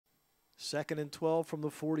2nd and 12 from the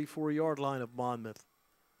 44-yard line of Monmouth.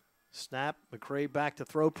 Snap, McCray back to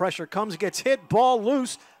throw. Pressure comes, gets hit, ball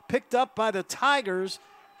loose, picked up by the Tigers,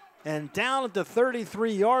 and down at the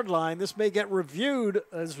 33-yard line. This may get reviewed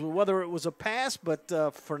as whether it was a pass, but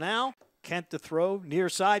for now, Kent to throw. Near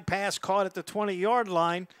side pass caught at the 20-yard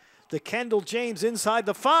line. To Kendall James inside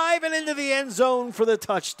the 5 and into the end zone for the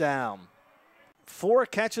touchdown. 4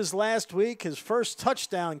 catches last week, his first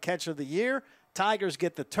touchdown catch of the year. Tigers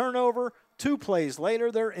get the turnover. 2 plays later,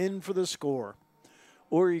 they're in for the score.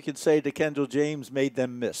 Or you could say to Kendall James made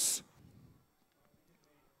them miss.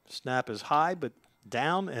 Snap is high, but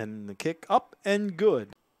down, and the kick up and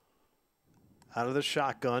good. Out of the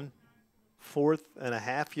shotgun, 4th and a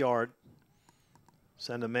half yard.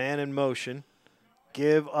 Send a man in motion.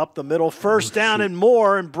 Give up the middle, first down and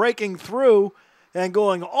more, and breaking through and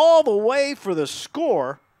going all the way for the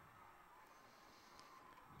score.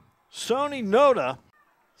 Sony Noda,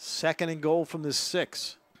 2nd and goal from the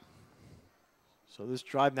 6. So this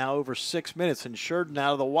drive now over 6 minutes, and Sheridan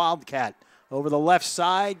out of the Wildcat. Over the left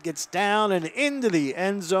side, gets down and into the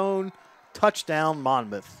end zone. Touchdown,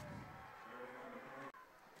 Monmouth.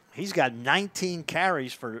 He's got 19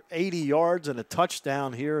 carries for 80 yards and a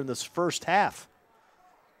touchdown here in this first half.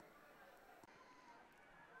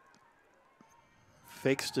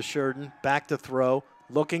 Fakes to Sheridan, back to throw,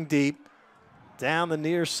 looking deep. Down the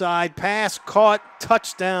near side, pass caught,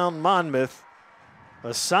 touchdown, Monmouth.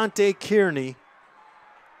 Asante Kearney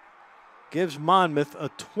gives Monmouth a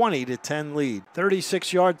 20-10 lead.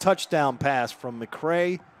 36-yard touchdown pass from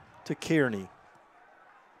McCray to Kearney.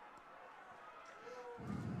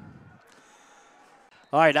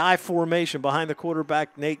 All right, I formation behind the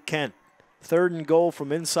quarterback, Nate Kent. 3rd and goal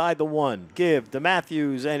from inside the 1. Give to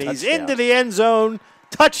Matthews, and he's into the end zone.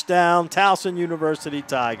 Touchdown, Towson University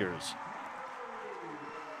Tigers.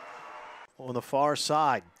 On the far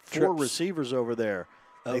side, 4 receivers over there.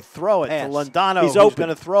 They throw it to Londano. He's going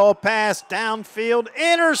to throw a pass downfield.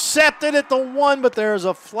 Intercepted at the 1, but there's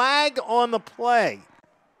a flag on the play.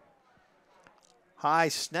 High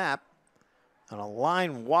snap and a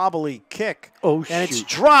line wobbly kick. And it's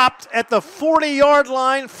dropped at the 40-yard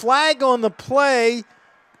line. Flag on the play.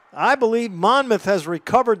 I believe Monmouth has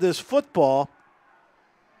recovered this football.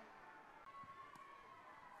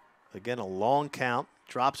 Again, a long count.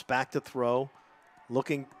 Drops back to throw.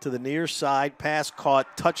 Looking to the near side. Pass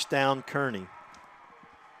caught. Touchdown, Kearney.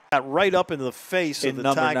 Got right up into the face of the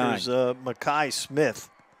Tigers, Mackay Smith.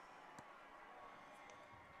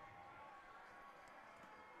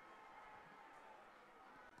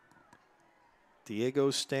 Diego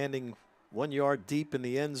standing 1 yard deep in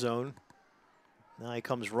the end zone. Now he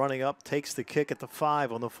comes running up, takes the kick at the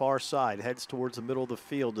 5 on the far side, heads towards the middle of the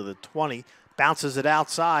field to the 20, bounces it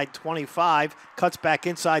outside, 25, cuts back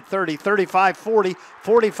inside 30, 35, 40,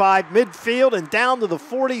 45, midfield, and down to the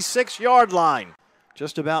 46-yard line.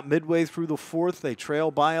 Just about midway through the 4th, they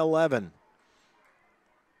trail by 11.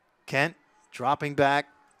 Kent dropping back,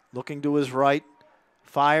 looking to his right,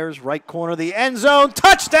 fires, right corner of the end zone,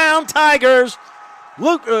 touchdown Tigers!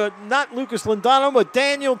 Not Lucas Londano, but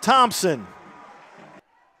Daniel Thompson.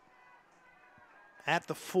 At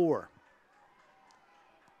the 4.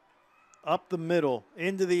 Up the middle,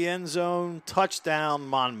 into the end zone, touchdown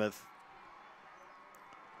Monmouth.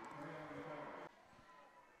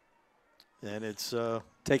 And it's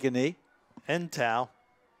take a knee. Entau.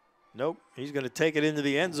 Nope, he's going to take it into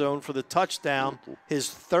the end zone for the touchdown, his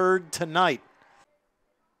 3rd tonight.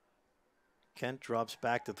 Kent drops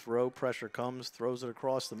back to throw, pressure comes, throws it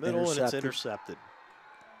across the middle, and it's intercepted.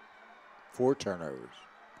 4 turnovers.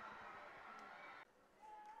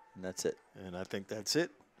 And that's it. And I think that's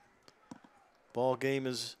it. Ball game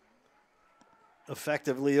is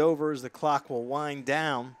effectively over as the clock will wind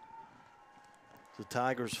down. The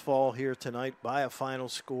Tigers fall here tonight by a final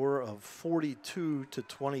score of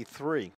 42-23.